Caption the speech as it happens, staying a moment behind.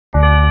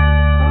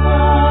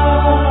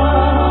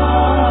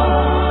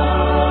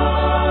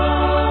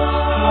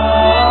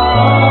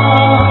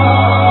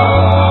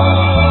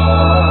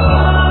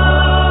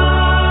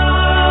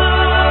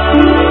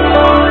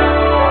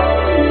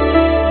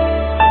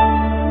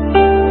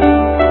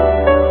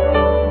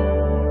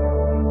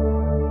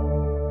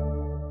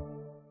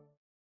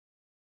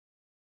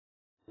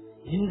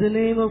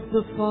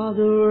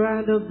Father,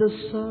 and of the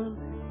Son,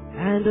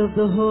 and of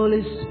the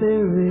Holy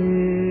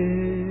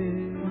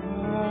Spirit.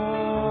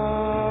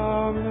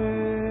 Amen.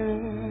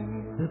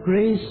 The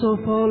grace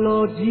of our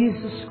Lord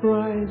Jesus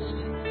Christ,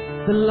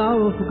 the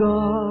love of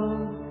God,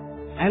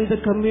 and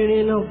the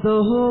communion of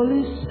the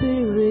Holy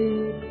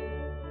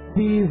Spirit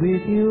be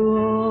with you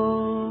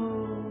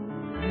all.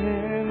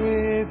 And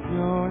with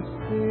your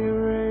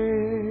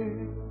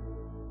spirit.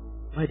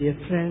 My dear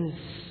friends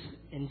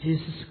in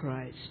Jesus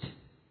Christ,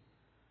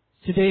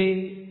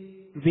 today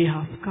we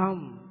have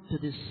come to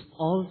this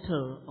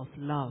altar of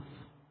love,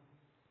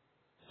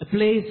 a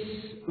place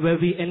where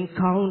we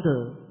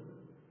encounter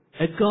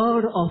a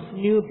God of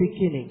new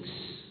beginnings,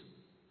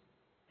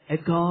 a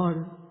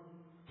God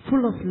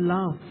full of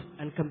love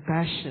and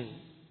compassion.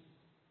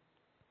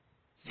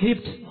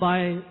 Gripped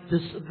by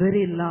this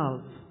very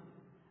love,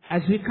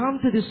 as we come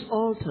to this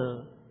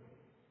altar,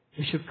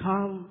 we should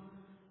come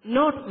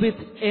not with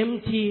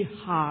empty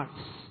hearts,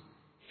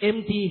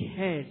 empty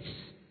heads,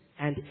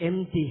 and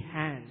empty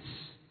hands,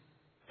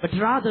 but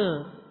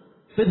rather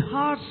with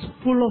hearts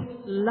full of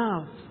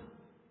love,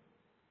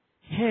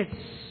 heads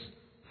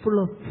full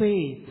of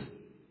faith,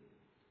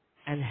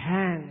 and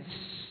hands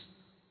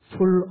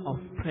full of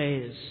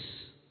praise.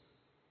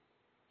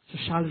 So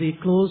shall we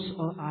close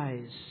our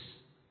eyes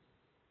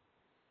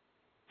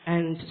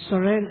and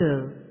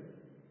surrender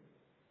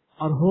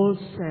our whole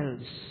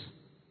selves,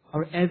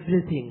 our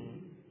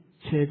everything,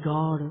 to a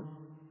God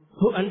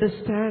who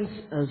understands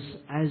us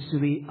as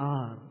we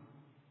are.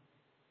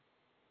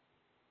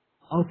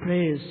 Our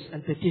prayers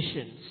and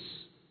petitions,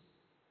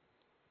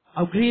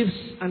 our griefs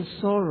and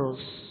sorrows,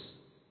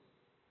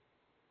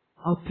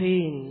 our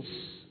pains,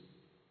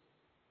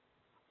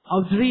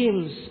 our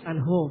dreams and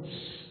hopes,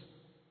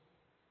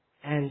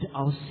 and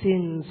our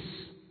sins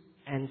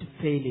and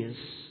failures.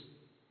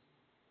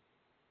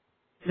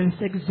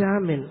 Let's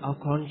examine our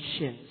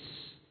conscience.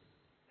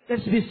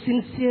 Let's be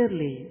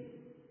sincerely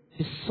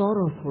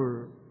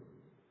sorrowful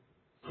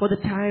for the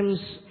times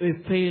we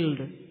failed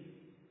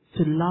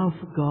to love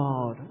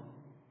God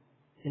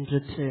in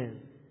return,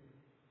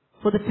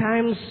 for the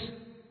times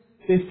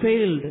we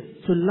failed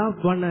to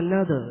love one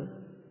another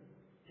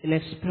in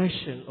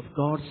expression of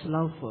God's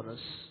love for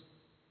us.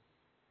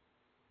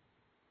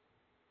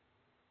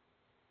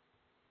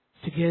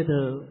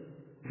 Together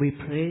we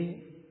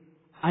pray,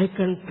 I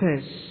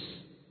confess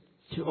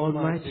to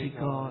Almighty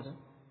God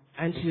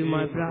and to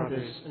my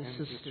brothers and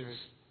sisters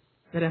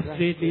that I have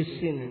greatly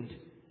sinned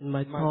in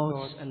my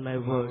thoughts and my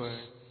words,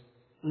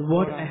 in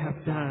what I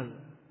have done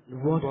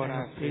and what I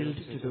have failed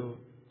to do,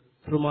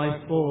 through my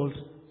fault,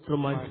 through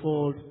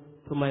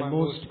my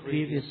most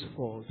grievous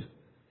fault.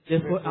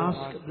 Therefore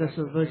ask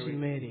Blessed Virgin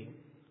Mary,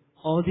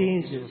 all the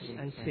angels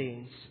and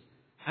saints,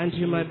 and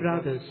to my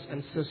brothers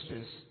and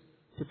sisters,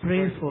 to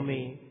pray for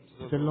me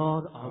to the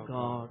Lord our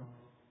God.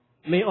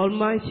 May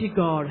Almighty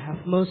God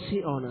have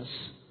mercy on us,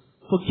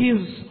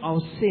 forgive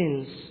our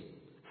sins,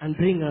 and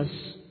bring us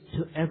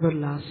to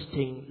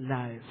everlasting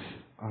life.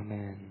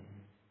 Amen.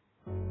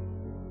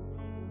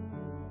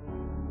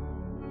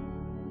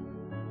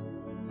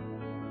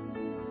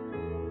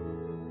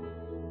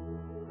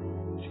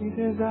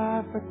 Jesus,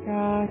 I've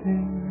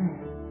forgotten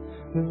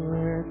the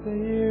words that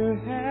you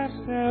have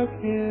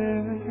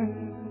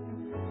spoken.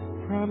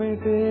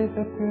 Promises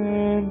have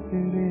turned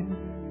in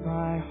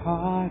my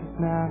heart is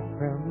not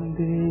from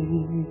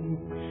thee.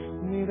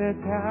 With a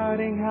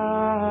doubting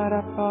heart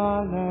I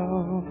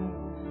follow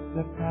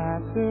the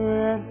path to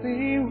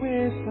earthly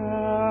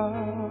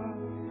wisdom.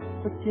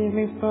 Forgive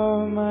me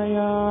for my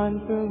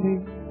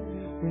unbelief,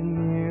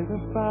 renew the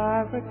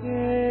fire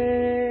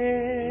again.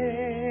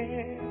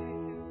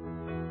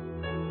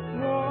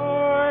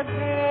 Lord,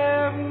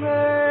 have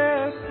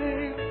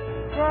mercy,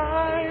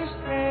 Christ,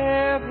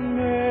 have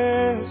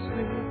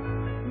mercy,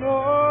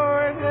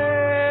 Lord,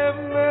 have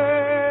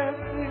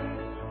mercy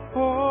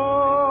on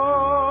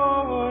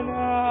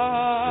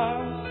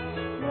us.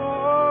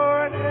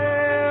 Lord,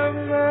 have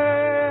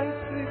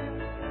mercy,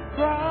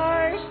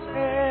 Christ,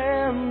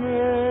 have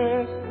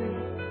mercy,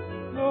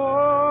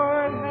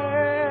 Lord,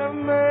 have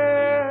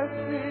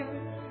mercy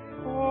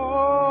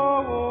on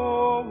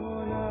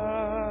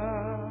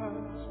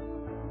us.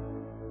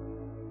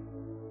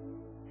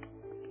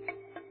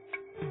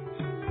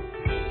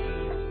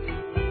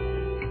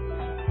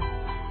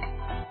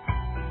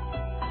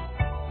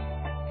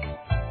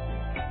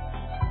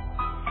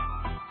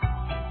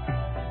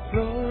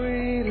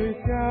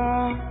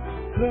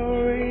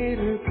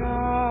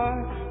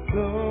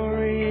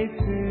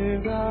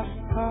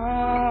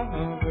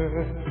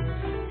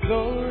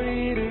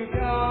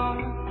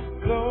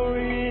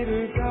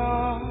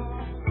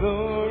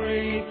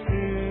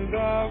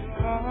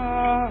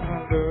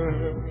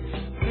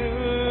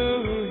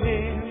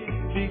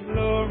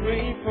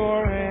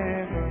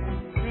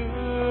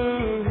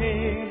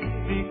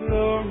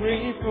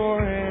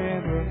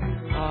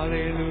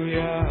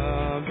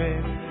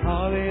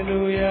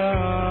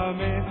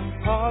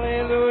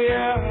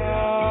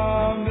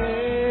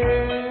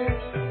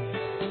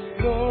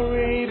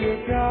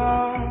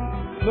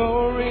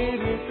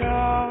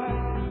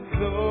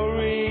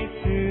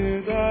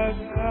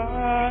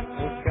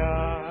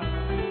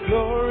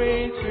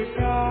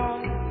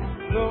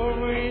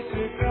 Glory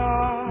to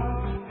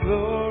God,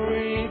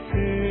 glory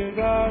to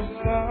the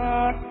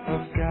Son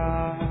of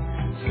God.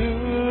 To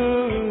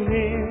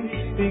Him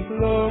be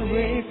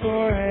glory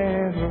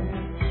forever.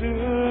 To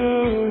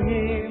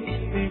Him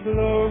be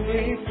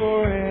glory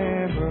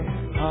forever.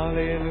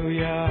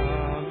 Hallelujah,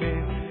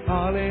 amen.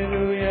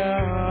 Hallelujah,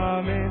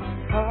 amen.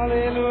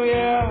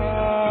 Hallelujah,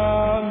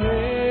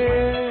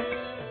 amen.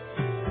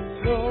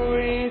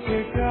 Glory to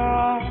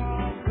God,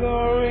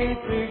 glory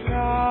to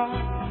God,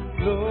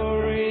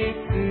 glory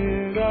to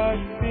the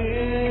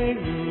Spirit.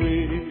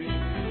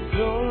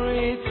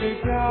 Glory to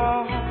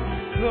God,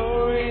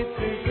 glory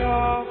to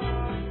God,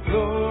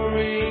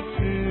 glory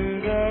to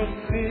the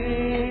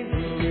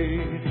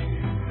Spirit.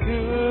 To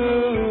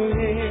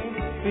Him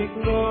be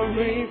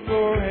glory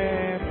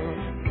forever.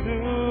 To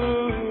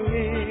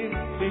Him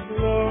be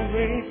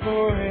glory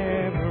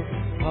forever.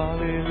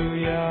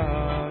 Hallelujah,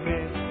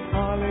 amen.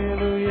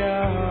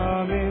 Hallelujah,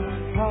 amen.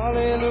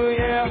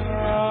 Hallelujah,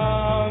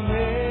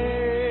 amen.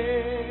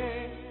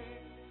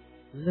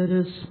 Let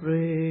us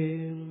pray.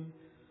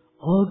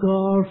 O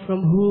God,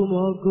 from whom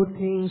all good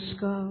things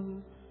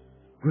come,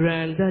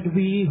 grant that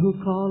we who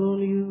call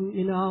on you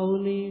in our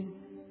need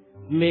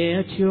may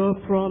at your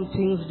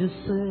promptings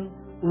discern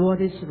what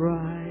is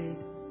right,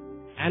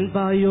 and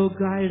by your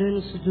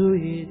guidance do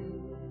it.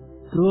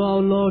 Through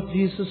our Lord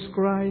Jesus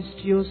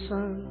Christ, your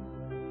Son,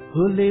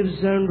 who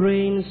lives and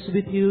reigns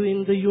with you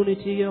in the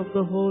unity of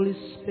the Holy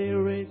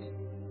Spirit,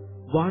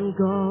 one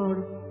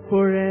God,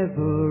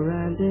 forever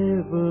and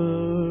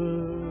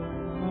ever.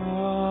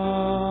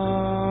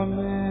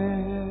 Amen.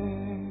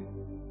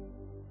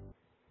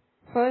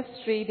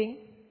 First reading,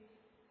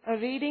 a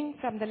reading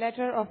from the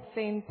letter of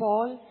St.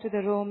 Paul to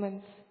the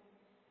Romans,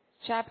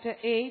 chapter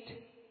 8,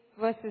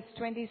 verses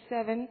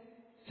 27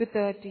 to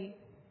 30.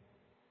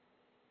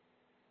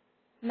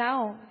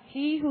 Now,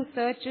 he who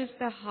searches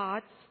the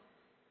hearts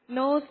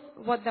knows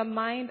what the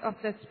mind of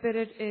the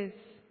Spirit is,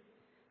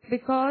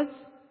 because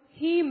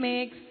he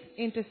makes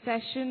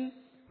intercession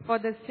for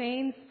the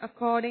saints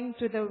according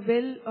to the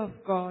will of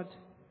God.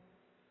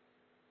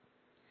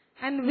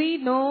 And we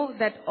know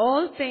that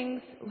all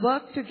things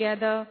work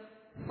together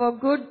for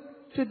good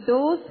to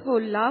those who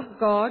love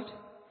God,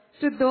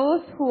 to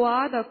those who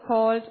are the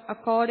called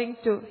according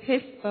to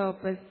His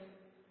purpose.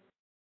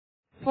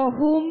 For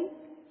whom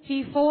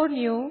He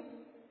foreknew,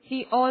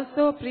 He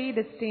also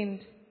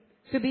predestined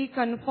to be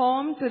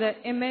conformed to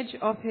the image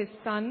of His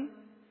Son,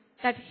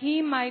 that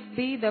He might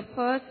be the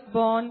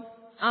firstborn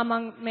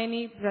among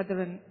many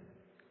brethren.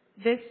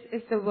 This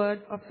is the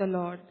word of the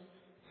Lord.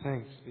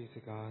 Thanks be to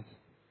God.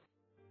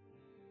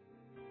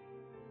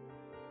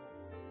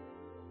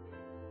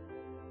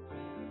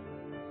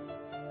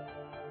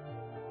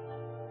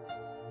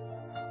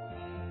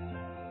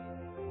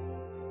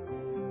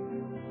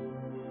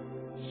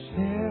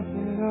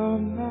 Shepherd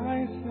of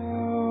my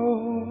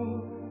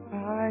soul,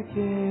 I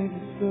give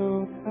you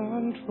full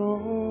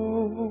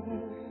control.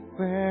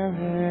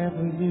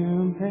 Wherever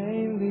you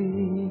may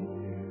lead,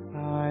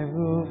 I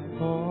will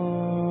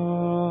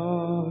follow.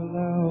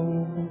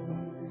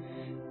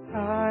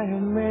 I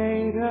have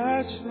made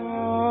a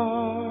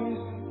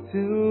choice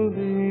to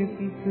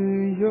listen to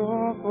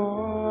your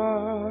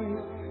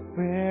voice.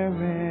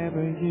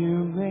 Wherever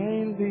you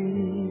may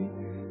lead,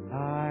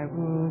 I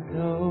will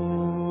go.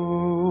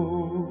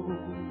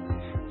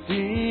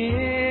 Be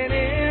it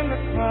in the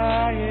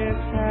quiet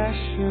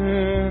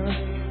pasture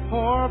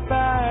or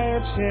by a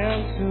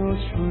gentle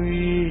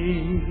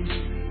stream,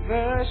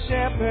 the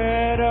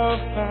shepherd of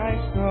my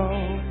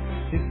soul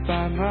is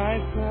by my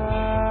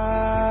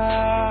side.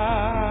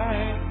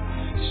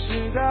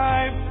 Should I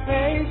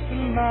face the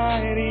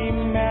mighty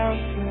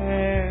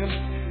mountain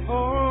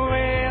or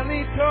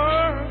really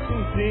dark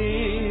and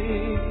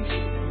deep,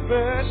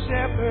 the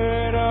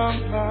shepherd of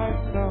my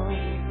soul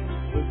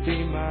will be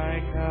my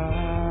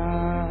guide.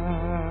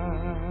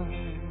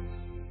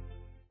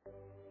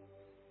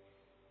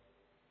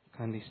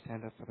 Kindly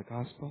stand up for the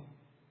gospel.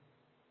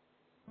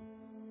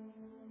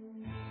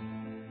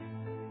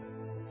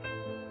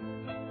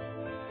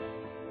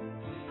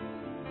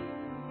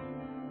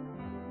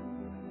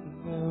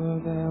 Though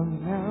the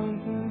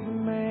mountains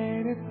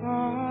made it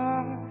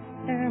hard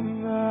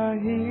and the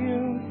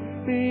hills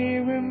be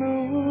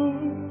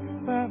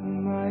removed, but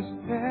my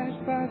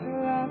steadfast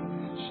love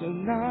shall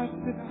not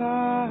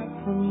depart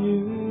from you.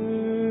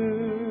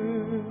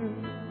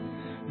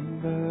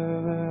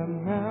 Though the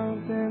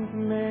mountains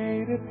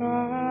made it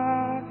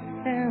hard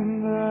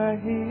and the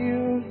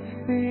hills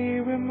be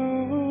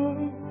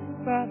removed,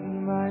 but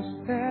my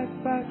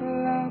steadfast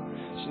love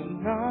shall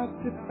not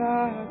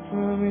depart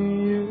from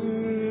you.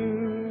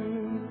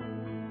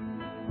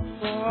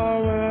 For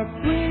a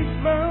brief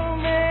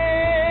moment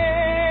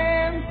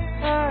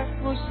I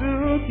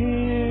forsook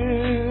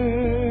you,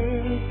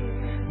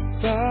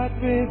 but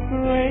with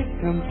great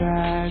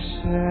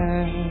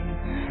compassion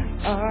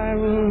I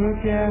will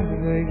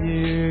gather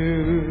you.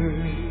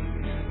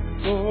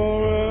 For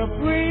a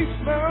brief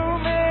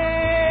moment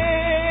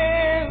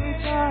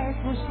I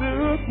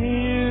forsook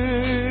you,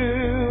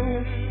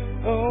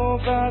 oh,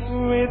 but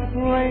with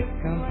great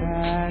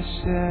compassion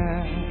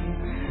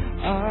Hashem,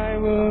 I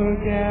will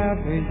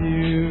gather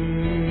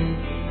you.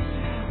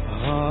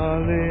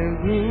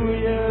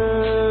 Hallelujah,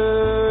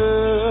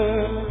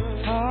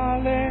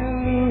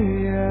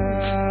 hallelujah,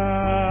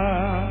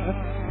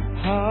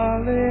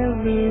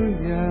 hallelujah,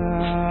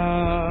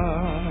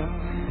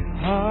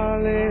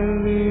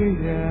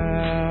 hallelujah,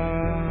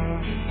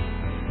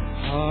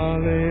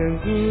 hallelujah,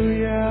 hallelujah,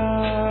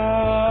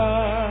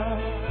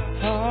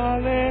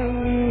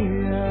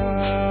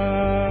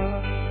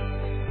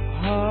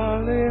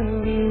 hallelujah,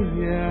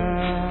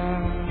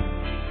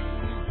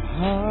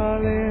 hallelujah.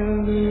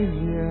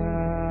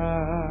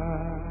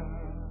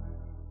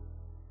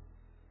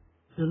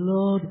 The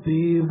Lord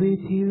be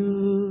with you.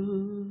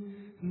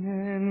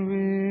 And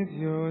with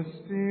your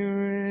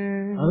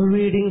spirit. A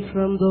reading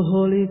from the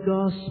Holy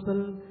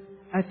Gospel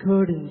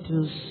according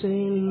to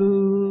Saint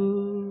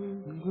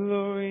Luke.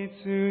 Glory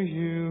to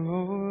you,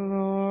 O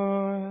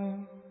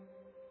Lord.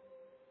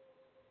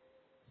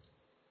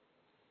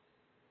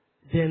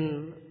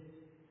 Then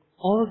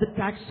all the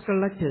tax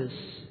collectors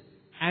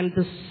and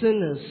the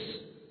sinners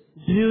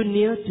drew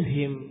near to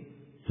him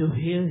to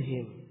hear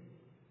him.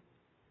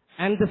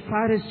 And the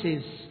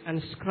Pharisees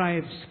and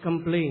scribes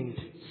complained,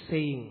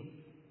 saying,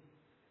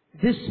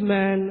 "This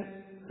man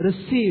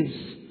receives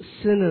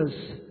sinners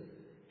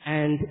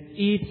and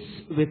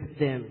eats with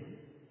them."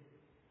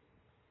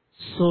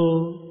 So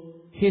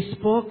he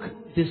spoke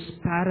this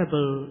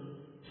parable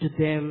to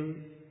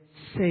them,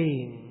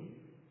 saying,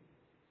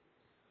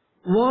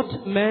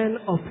 "What man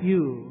of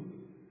you,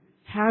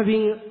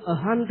 having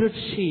 100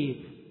 sheep,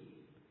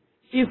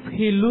 if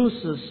he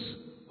loses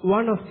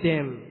one of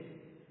them,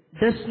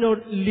 does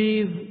not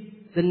leave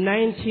the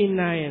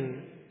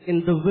 99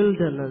 in the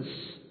wilderness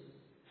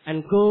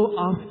and go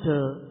after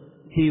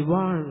the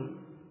one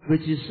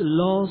which is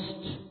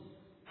lost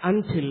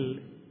until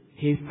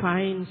he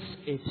finds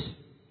it?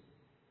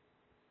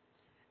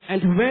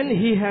 And when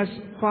he has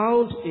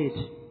found it,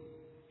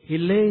 he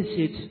lays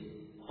it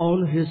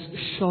on his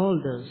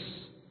shoulders,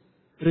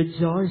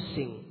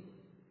 rejoicing.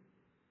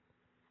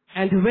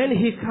 And when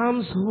he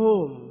comes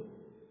home,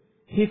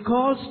 he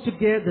calls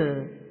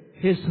together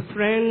his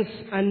friends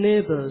and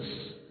neighbors,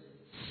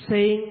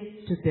 saying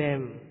to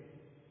them,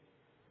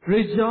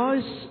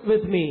 'Rejoice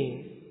with me,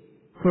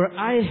 for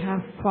I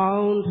have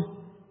found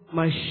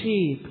my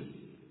sheep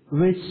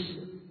which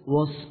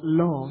was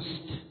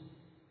lost.'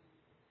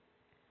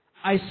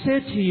 I say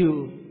to you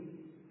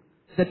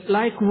that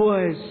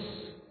likewise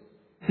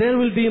there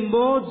will be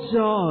more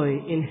joy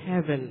in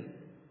heaven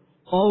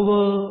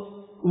over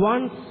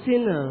one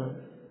sinner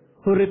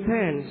who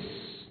repents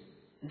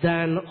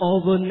than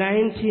over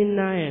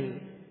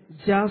 99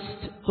 just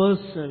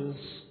persons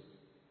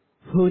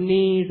who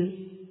need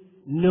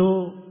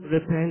no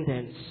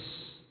repentance."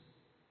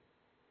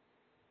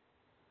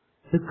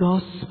 The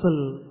Gospel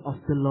of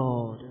the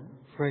Lord.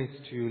 Praise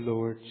to you,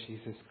 Lord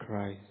Jesus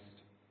Christ.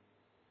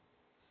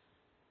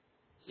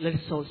 Let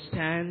us all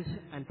stand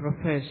and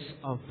profess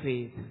our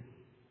faith.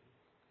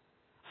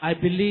 I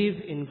believe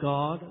in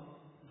God,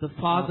 the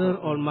Father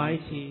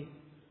Almighty,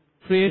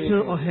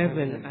 creator of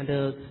heaven and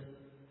earth,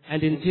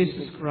 and in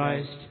Jesus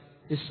Christ,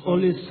 his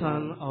only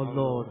Son, our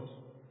Lord,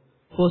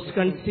 who was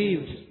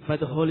conceived by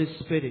the Holy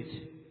Spirit,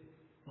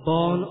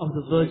 born of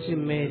the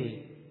Virgin Mary,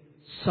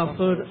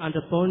 suffered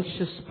under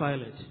Pontius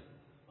Pilate,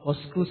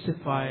 was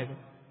crucified,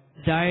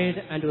 died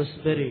and was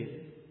buried.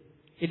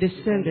 He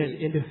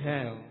descended into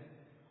hell.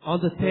 On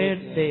the third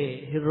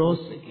day he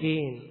rose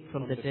again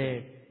from the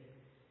dead.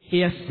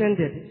 He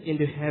ascended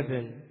into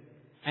heaven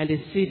and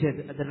is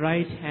seated at the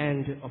right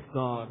hand of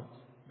God,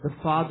 the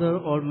Father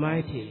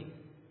Almighty.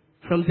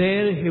 From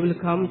there he will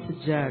come to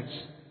judge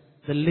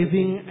the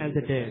living and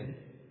the dead.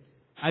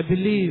 I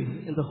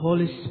believe in the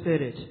Holy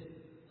Spirit,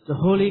 the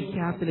Holy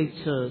Catholic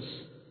Church,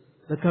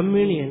 the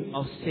communion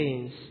of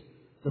saints,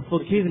 the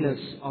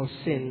forgiveness of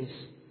sins,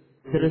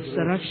 the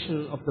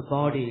resurrection of the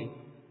body,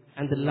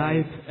 and the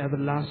life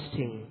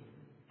everlasting.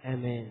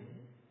 Amen.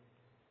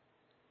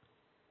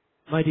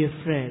 My dear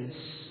friends,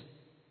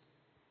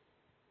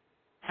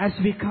 as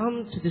we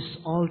come to this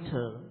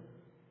altar,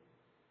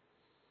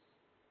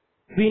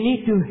 we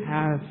need to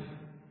have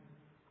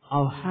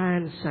our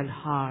hands and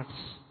hearts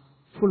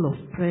full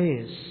of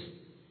praise.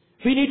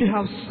 We need to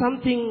have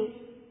something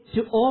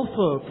to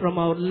offer from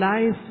our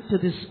life to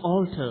this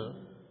altar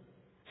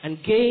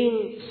and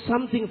gain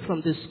something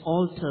from this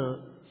altar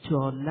to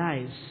our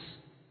lives.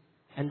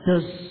 And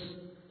thus,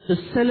 the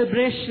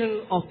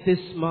celebration of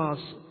this Mass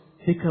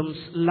becomes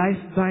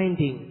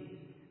life-binding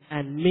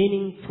and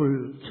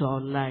meaningful to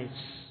our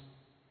lives.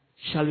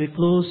 Shall we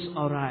close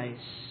our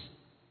eyes,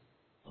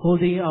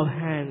 holding our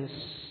hands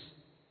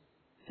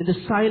in the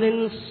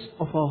silence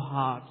of our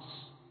hearts?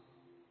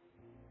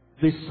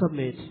 We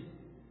submit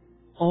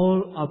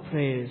all our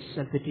prayers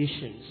and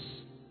petitions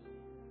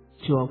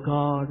to our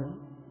God,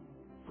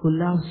 who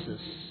loves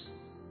us,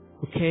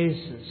 who cares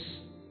us,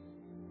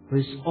 who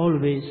is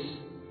always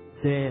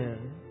there.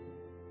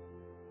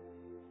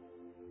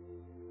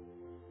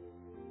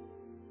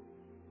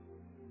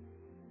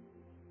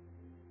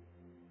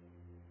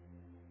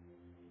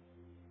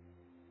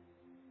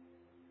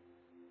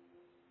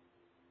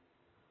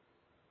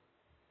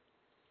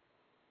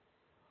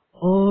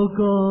 O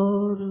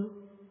God,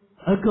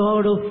 a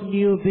God of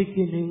new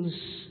beginnings,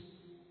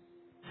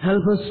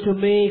 help us to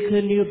make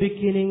a new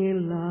beginning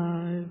in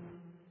life.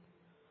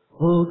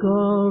 O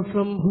God,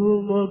 from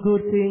whom all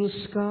good things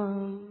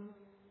come,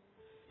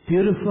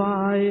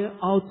 purify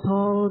our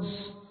thoughts,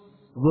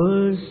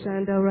 words,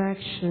 and our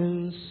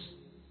actions.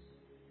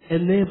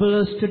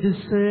 Enable us to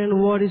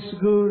discern what is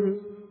good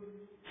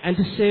and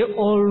to say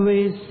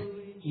always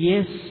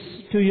yes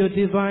to your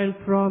divine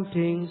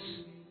promptings,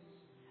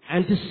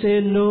 and to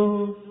say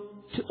no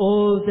to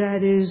all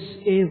that is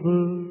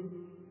evil.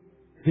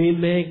 We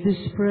make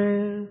this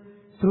prayer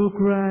through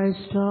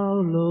Christ our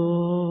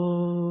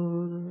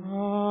Lord.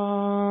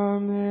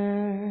 Amen.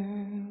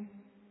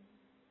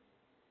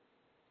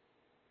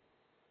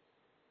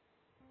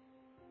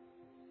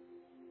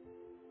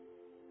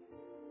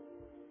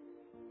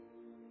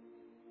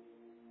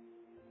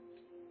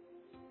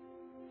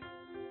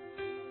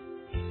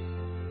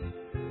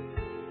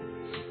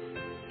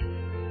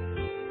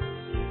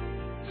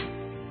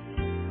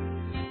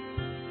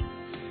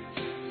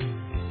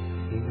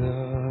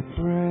 The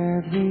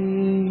bread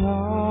we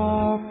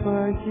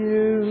offer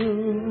you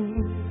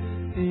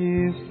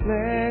is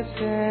flesh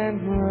and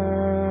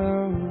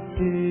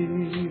roti,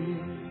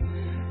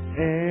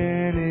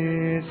 and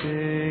it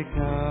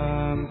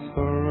becomes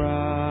for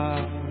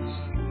us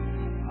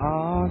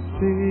our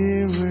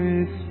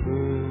spirit's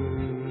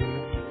food.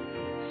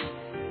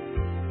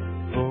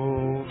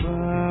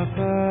 Over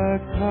the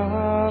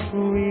cup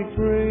we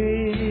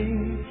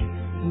bring,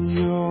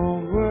 your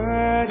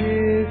word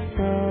is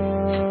spoken.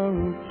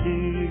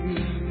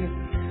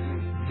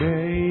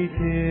 Great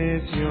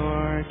is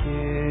your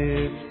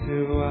gift to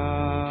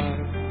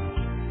us,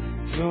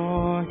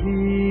 your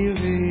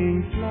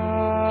healing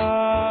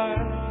blood.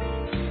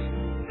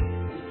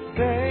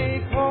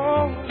 Take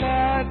hold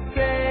that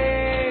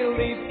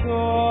daily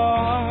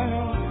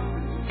toil,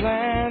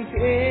 plant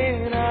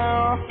in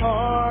our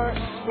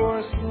hearts for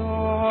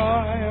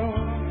soil.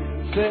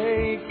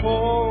 Take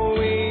hold,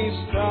 we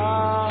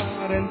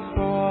start and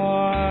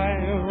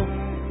spoil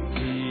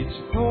each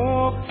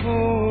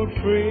hopeful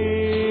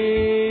dream.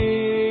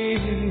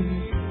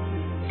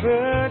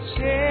 The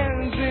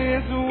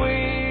chances we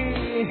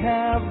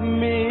have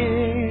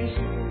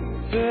missed,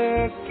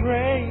 the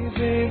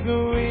praises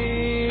we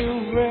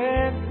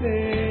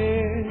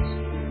resist,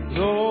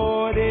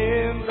 Lord,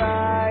 in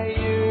thy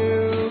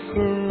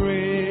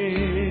Eucharist,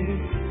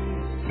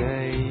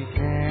 they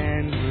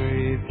can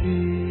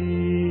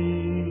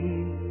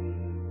redeem.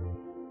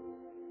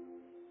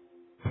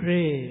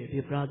 Pray,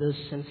 dear brothers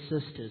and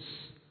sisters,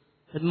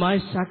 that my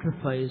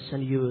sacrifice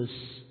and yours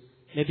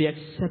may be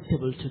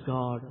acceptable to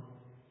God,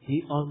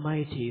 the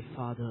Almighty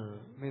Father.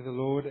 May the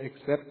Lord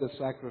accept the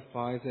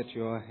sacrifice at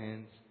your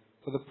hands,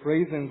 for the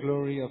praise and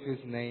glory of his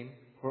name,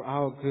 for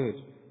our good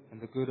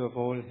and the good of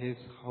all his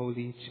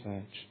holy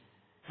church.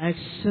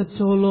 Accept,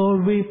 O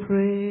Lord, we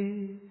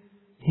pray,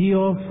 the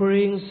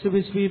offerings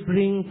which we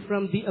bring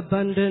from the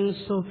abundance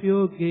of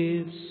your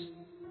gifts,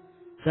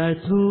 that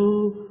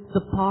through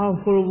the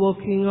powerful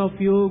working of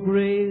your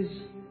grace,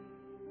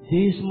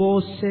 these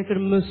most sacred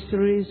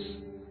mysteries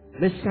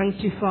may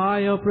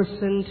sanctify our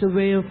present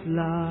way of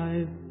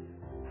life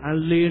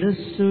and lead us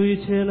to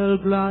eternal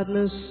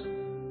gladness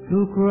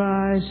through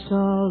Christ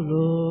our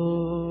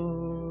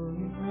Lord.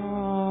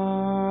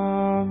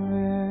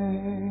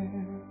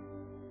 Amen.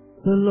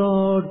 The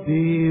Lord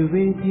be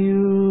with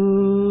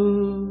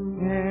you.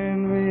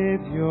 And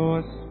with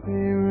your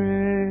spirit,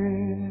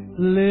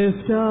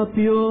 Lift up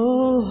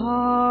your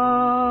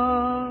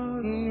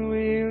heart.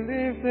 we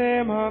lift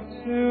them up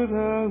to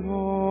the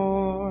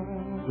Lord.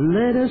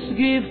 Let us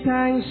give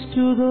thanks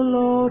to the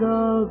Lord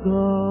our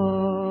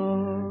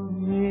God.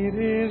 It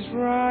is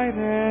right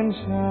and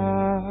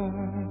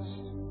just.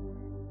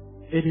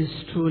 It is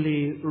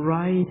truly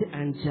right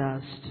and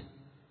just,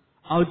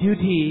 our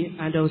duty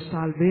and our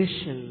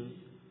salvation,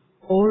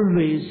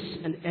 always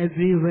and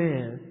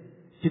everywhere,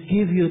 to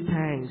give you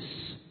thanks,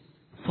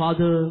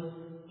 Father,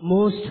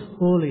 most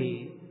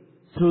holy,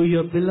 through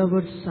your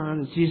beloved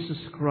Son, Jesus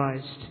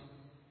Christ,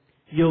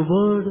 your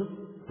Word,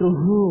 through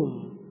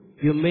whom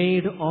you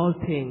made all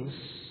things,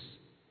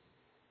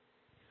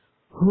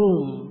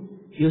 whom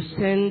you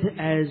sent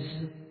as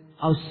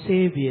our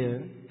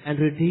Savior and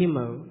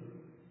Redeemer,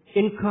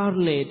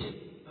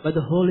 incarnate by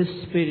the Holy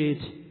Spirit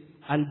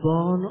and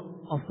born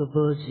of the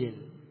Virgin,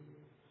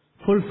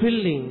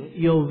 fulfilling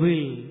your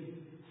will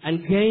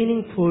and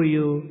gaining for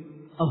you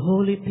a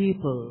holy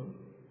people.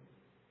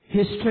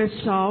 He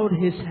stretched out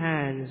his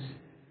hands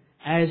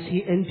as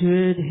he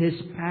endured his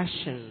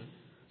passion,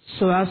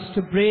 so as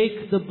to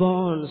break the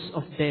bonds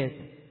of death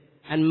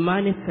and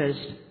manifest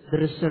the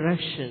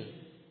resurrection.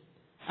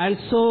 And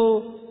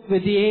so,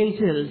 with the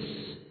angels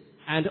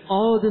and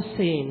all the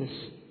saints,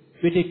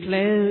 we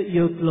declare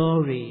your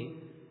glory,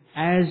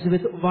 as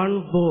with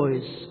one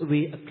voice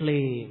we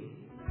acclaim.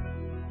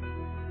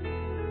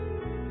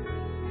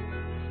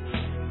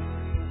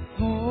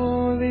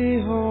 Holy,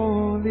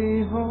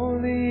 holy,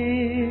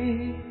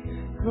 holy,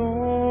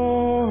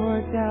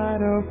 Lord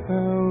God of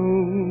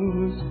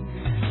hosts,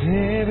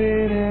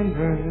 heaven and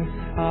earth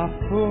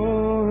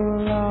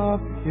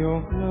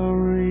of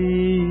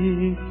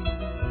glory.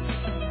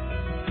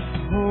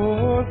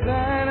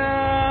 Hosanna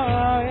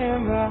in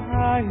the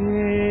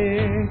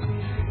highest.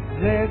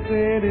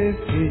 Blessed is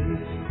he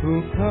who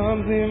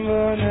comes in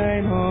the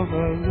name of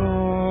the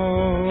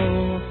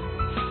Lord.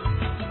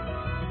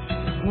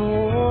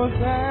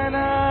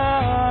 Hosanna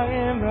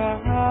in the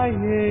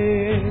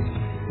highest.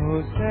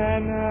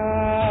 Hosanna,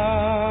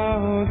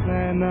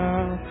 Hosanna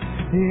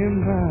in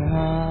the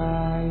highest.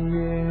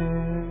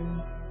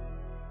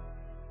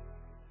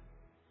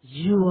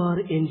 You are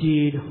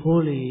indeed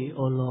holy,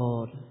 O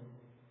Lord,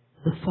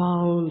 the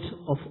fount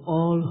of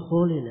all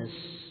holiness.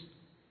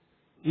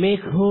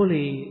 Make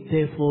holy,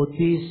 therefore,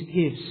 these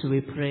gifts,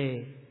 we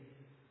pray,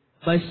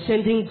 by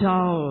sending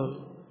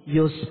down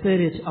your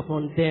Spirit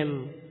upon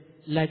them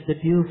like the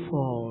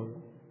dewfall,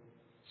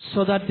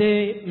 so that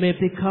they may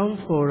become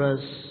for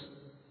us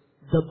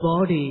the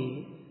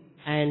body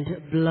and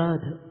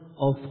blood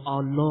of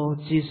our Lord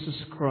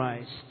Jesus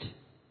Christ.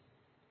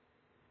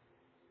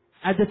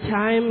 At the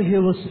time he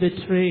was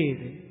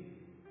betrayed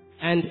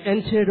and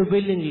entered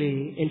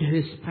willingly into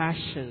his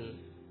passion,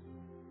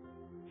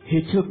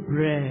 he took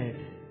bread,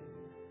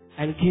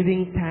 and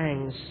giving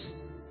thanks,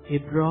 he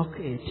broke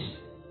it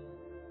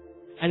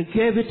and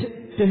gave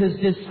it to his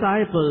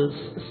disciples,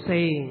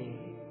 saying,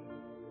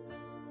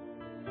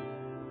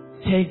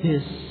 "Take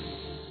this,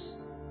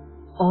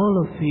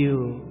 all of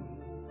you,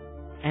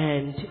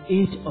 and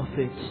eat of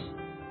it.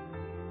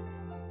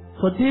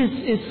 For this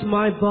is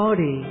my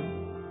body,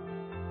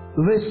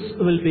 which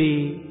will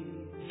be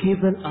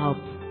given up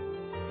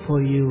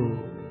for you."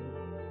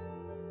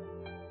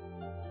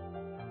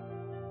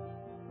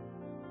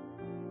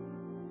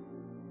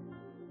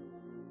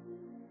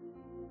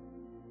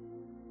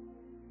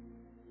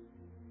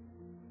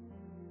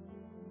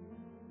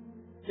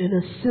 In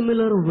a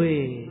similar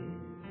way,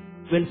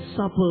 when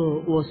supper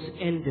was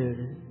ended,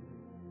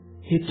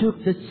 he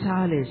took the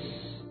chalice,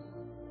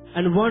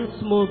 and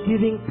once more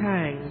giving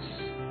thanks,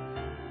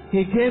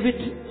 he gave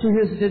it to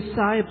his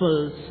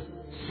disciples,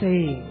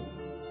 saying,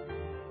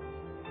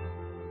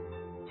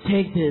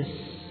 "Take this,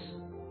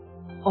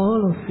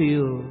 all of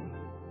you,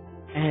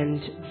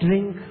 and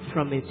drink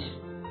from it.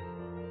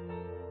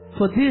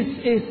 For this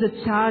is the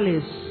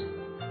chalice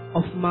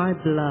of my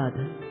blood,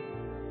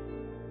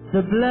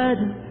 the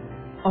blood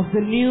of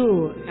the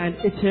new and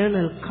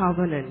eternal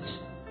covenant,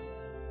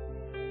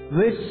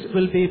 which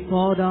will be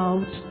poured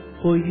out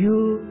for you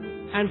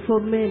and for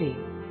many,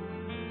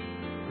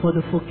 for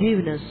the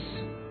forgiveness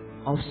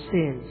of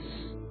sins.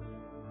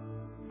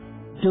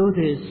 Do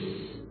this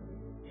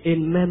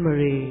in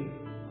memory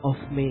of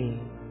me."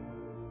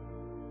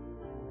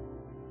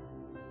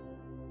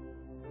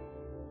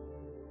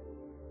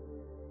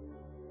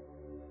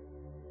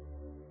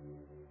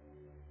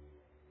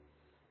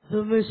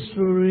 The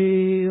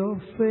mystery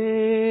of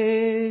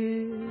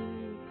faith.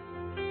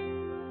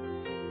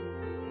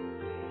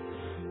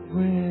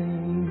 When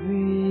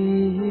we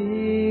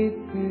eat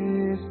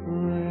this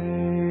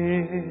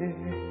bread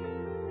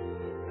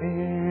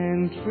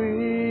and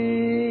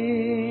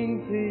drink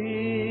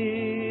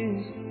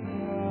this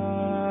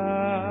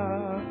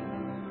cup,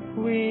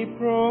 we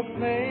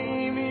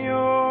proclaim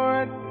your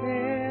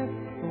death,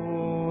 O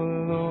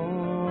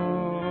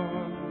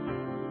Lord,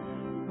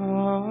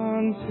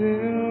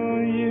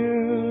 until you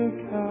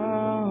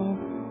come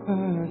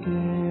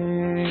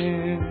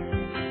again.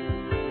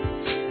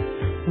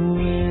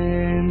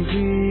 When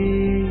we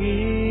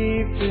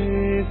eat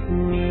this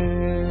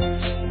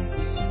bread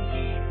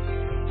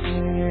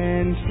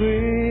and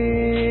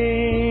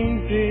drink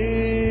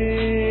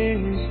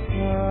this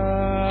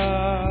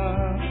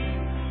cup,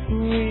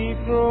 we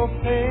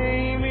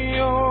proclaim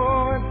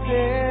your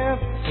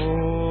death, O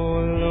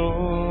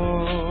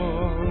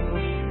Lord,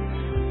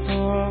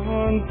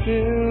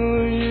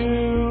 until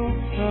you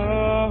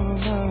come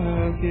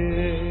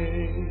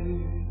again.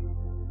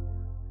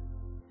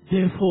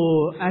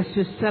 Therefore, as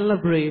we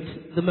celebrate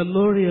the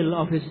memorial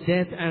of his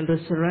death and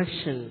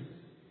resurrection,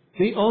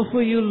 we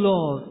offer you,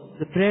 Lord,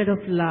 the bread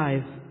of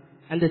life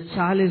and the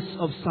chalice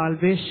of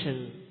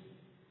salvation,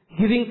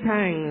 giving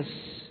thanks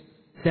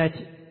that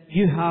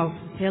you have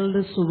held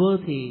us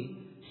worthy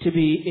to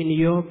be in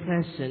your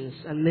presence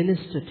and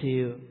minister to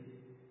you.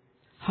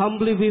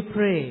 Humbly we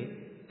pray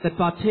that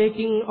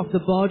partaking of the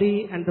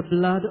body and the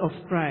blood of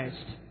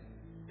Christ,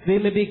 we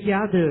may be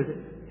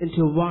gathered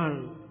into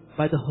one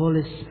by the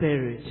Holy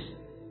Spirit.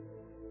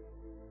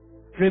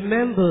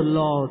 Remember,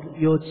 Lord,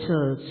 your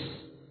church,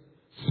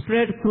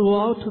 spread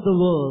throughout the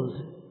world,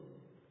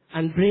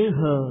 and bring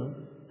her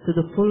to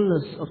the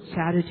fullness of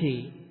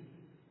charity,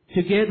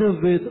 together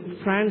with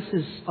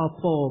Francis our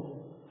Pope,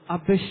 our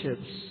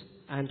bishops,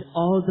 and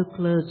all the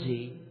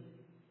clergy.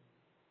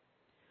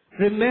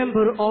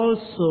 Remember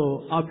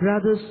also our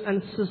brothers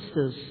and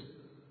sisters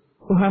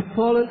who have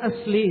fallen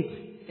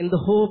asleep in the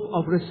hope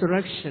of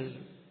resurrection,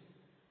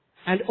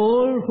 and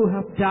all who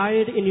have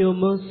died in your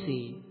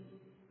mercy.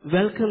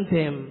 Welcome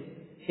them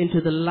into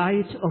the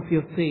light of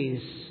your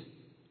face.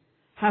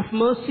 Have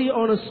mercy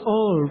on us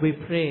all, we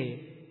pray,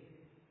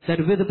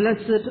 that with the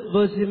Blessed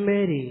Virgin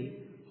Mary,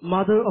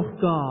 Mother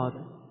of God,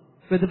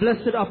 with the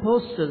blessed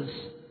apostles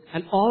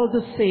and all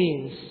the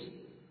saints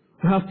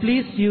who have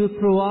pleased you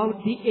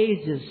throughout the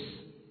ages,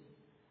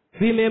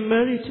 we may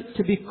merit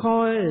to be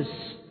heirs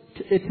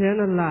to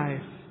eternal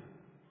life,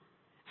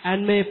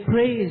 and may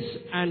praise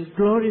and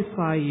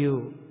glorify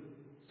you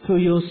through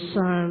your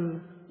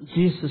Son,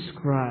 Jesus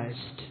Christ.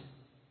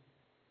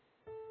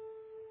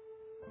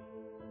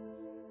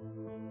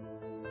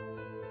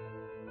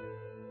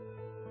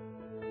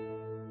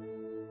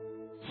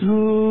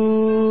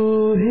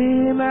 Through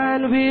him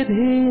and with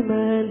him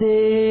and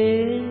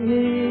in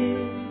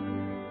him,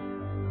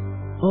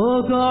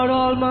 O God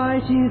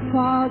Almighty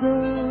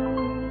Father,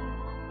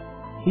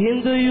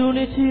 in the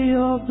unity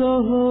of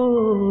the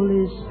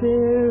Holy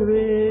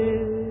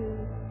Spirit,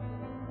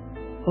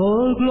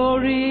 all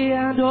glory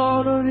and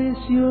honor is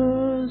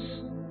yours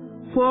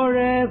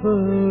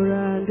forever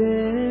and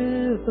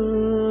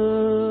ever.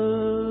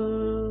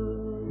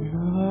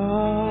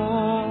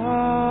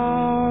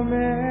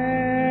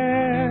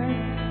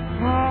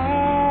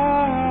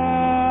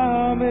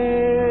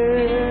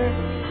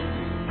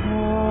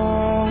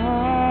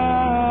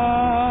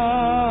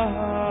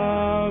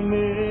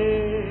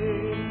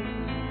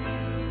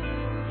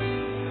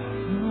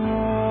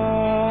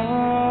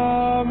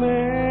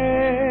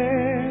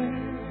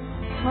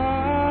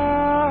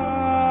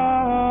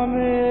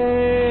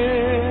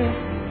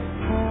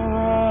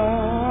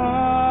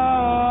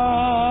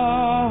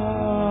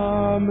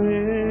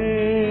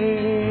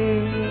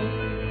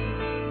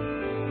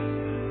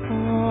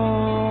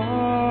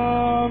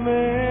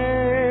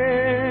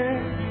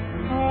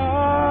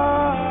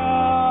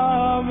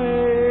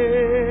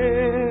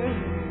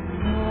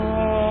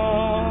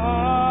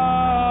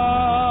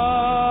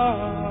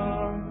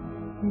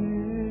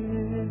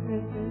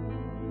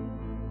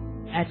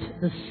 At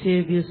the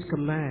Saviour's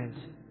command,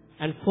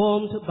 and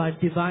formed by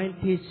divine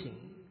teaching,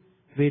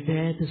 we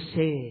dare to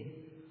say,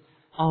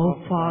 Our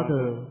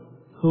Father,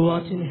 who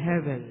art in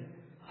heaven,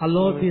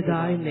 hallowed be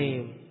thy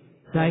name.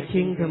 Thy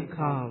kingdom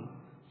come,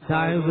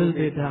 thy will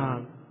be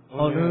done,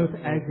 on earth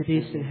as it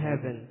is in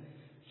heaven.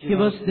 Give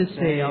us this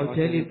day our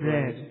daily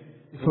bread,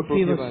 and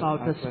forgive us our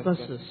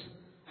trespasses,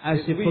 as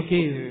we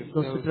forgive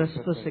those who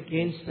trespass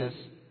against us.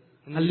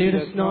 And lead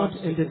us not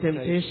into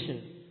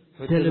temptation,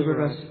 but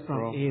deliver us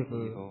from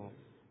evil.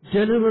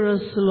 Deliver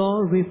us,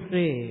 Lord, we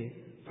pray,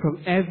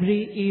 from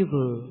every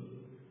evil.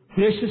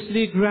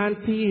 Graciously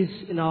grant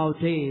peace in our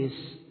days,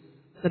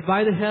 that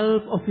by the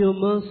help of your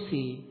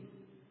mercy,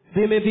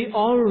 we may be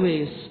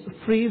always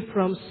free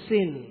from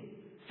sin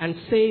and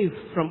safe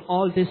from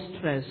all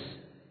distress,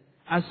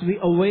 as we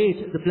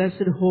await the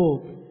blessed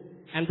hope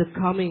and the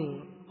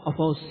coming of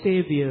our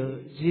Savior,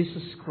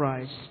 Jesus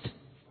Christ.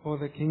 For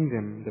the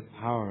kingdom, the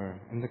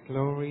power, and the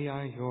glory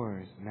are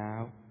yours,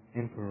 now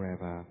and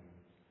forever.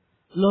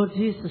 Lord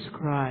Jesus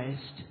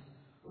Christ,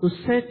 who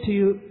said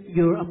to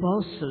your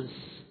apostles,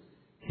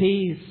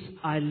 Peace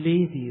I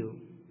leave you,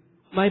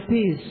 my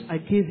peace I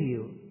give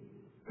you.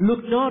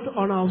 Look not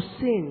on our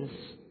sins,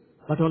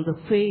 but on the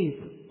faith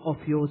of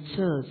your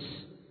church,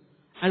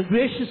 and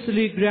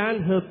graciously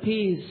grant her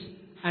peace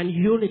and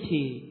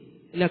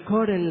unity in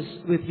accordance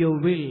with your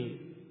will,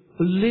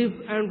 who live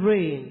and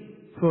reign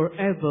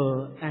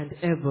forever and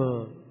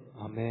ever.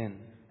 Amen.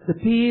 The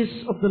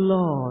peace of the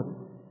Lord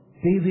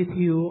be with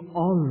you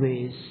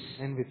always.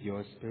 And with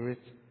your spirit.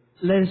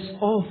 Let us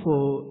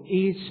offer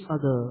each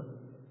other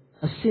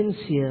a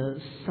sincere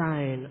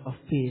sign of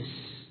peace.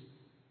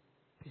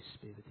 Peace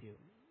be with you.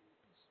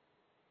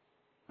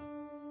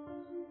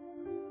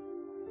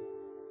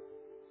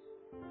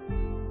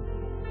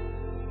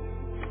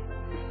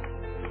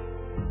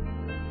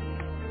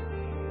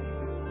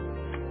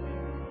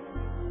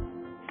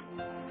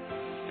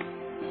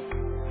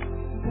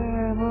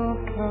 Lamb of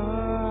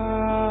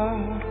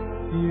God,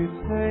 you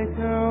take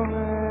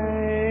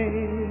away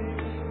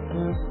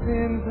the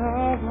sins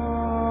of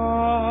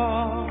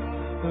all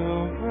the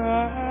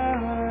world.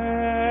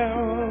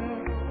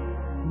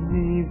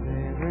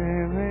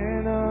 Miserere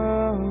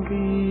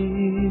nobis,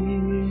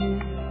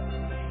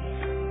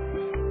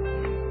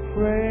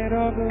 bread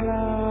of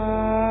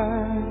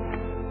life,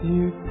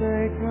 you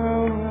take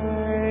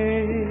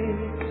away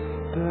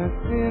the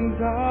sins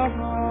of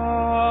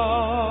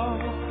all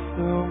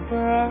the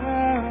world.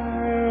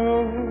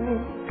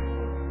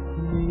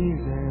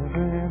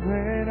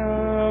 Miserere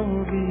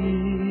nobis,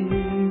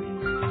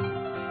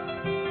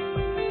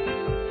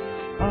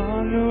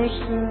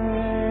 Anoop,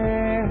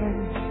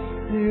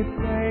 you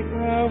take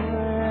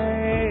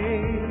away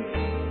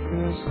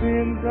the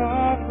sins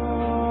of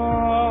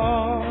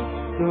all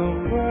the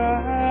world.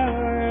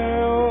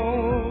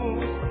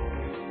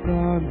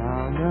 Dona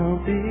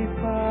nobis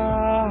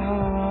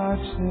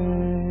pace.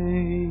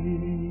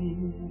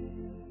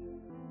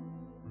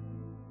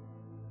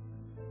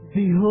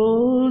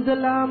 Behold the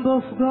Lamb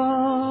of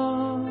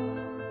God,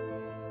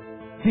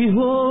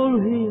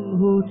 behold him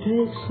who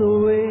takes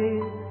away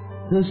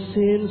the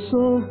sins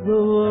of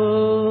the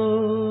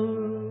world.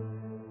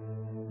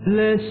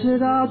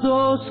 Blessed are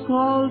those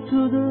called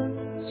to the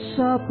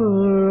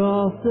supper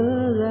of the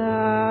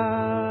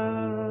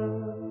Lamb.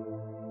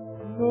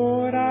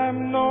 Lord,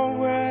 I'm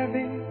nowhere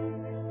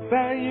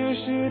that you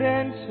should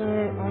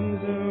enter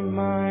under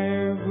my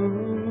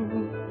roof,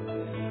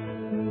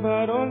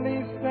 but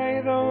only say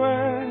the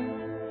word,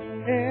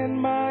 and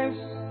my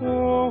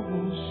soul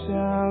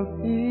shall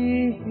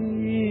be healed.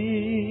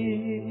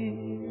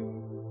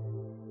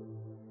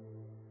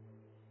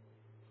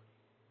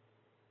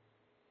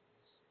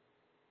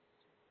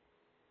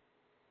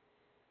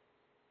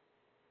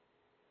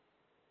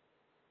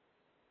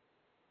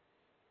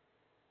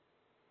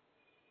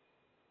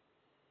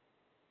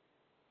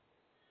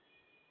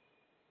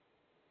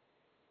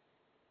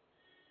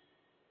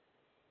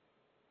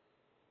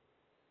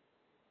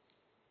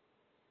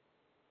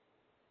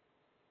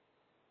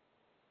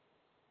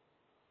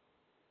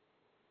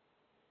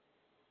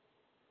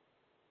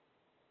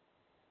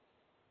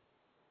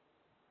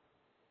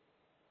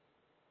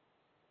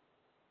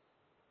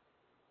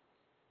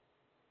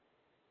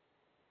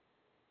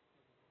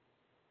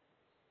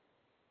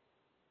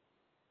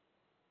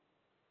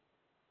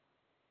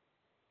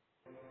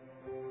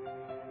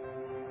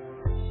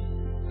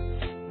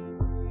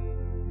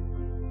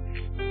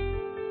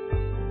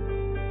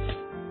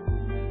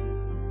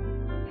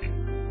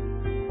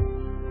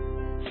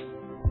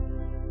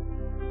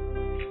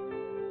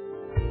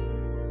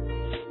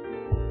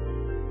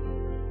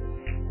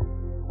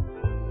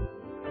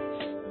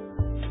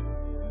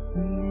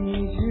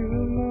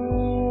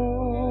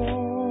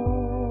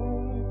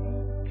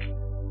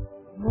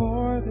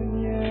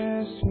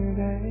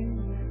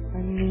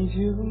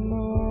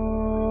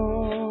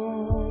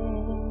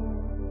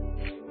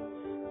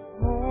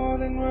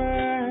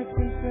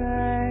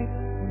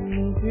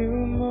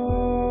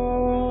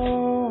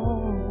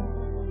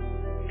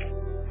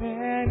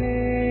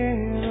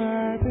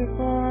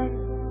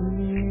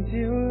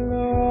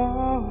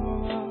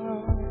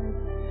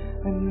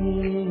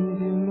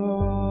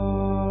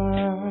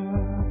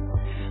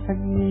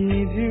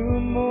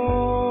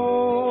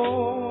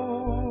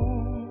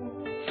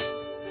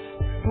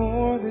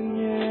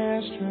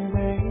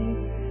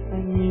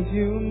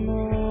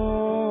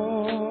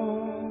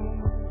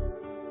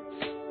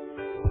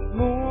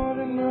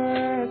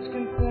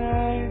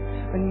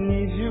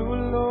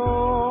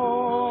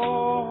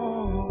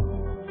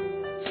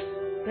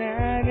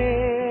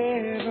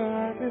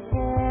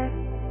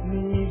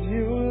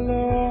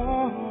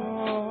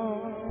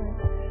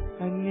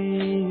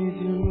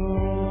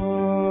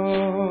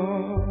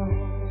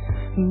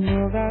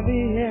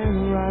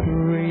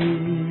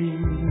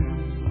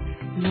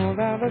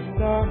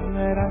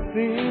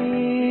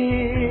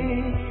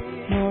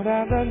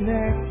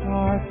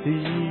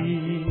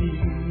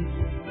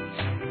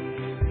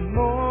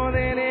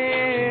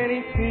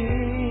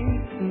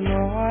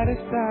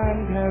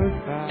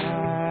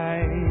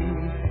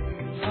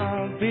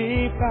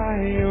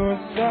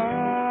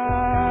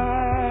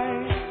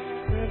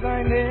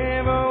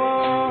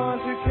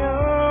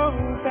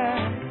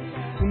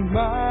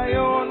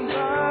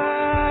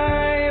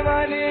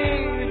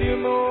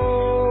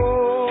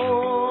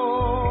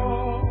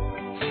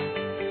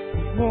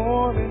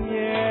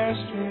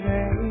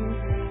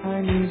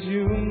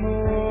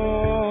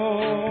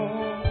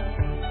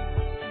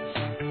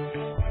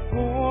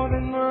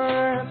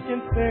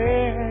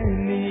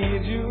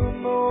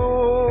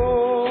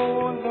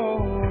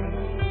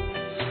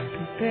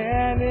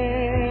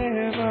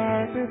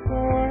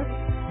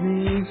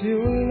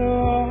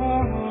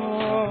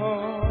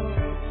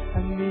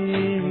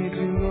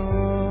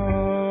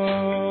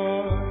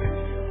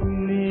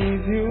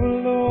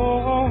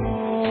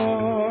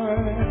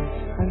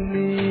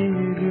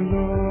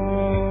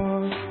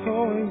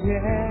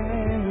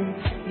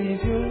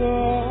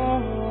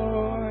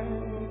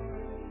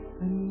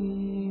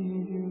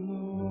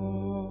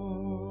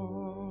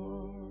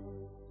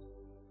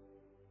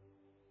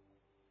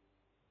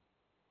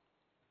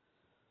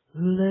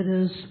 Let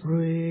us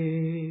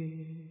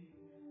pray.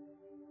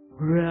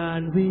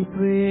 Grant, we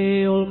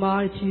pray,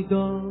 Almighty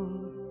God,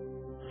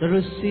 the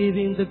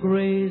receiving the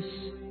grace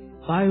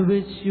by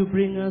which you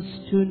bring us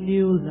to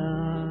new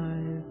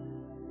life,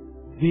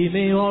 we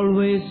may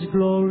always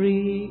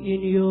glory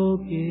in your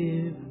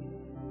gift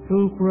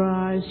through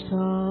Christ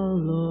our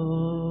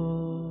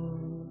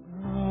Lord.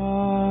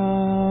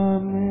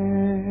 Amen.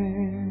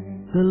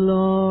 The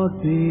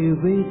Lord be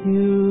with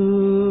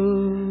you.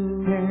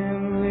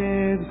 And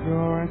with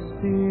your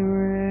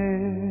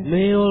spirit.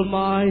 May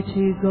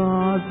Almighty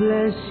God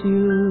bless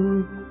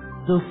you,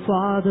 the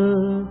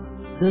Father,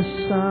 the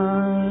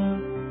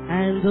Son,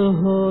 and the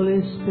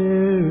Holy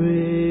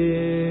Spirit.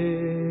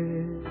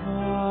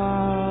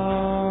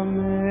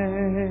 Amen.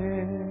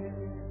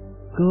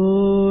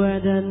 Go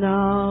and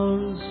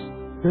announce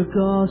the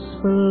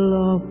gospel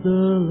of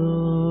the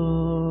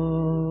Lord.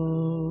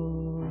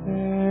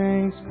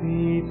 Thanks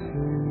be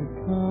to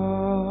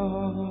God.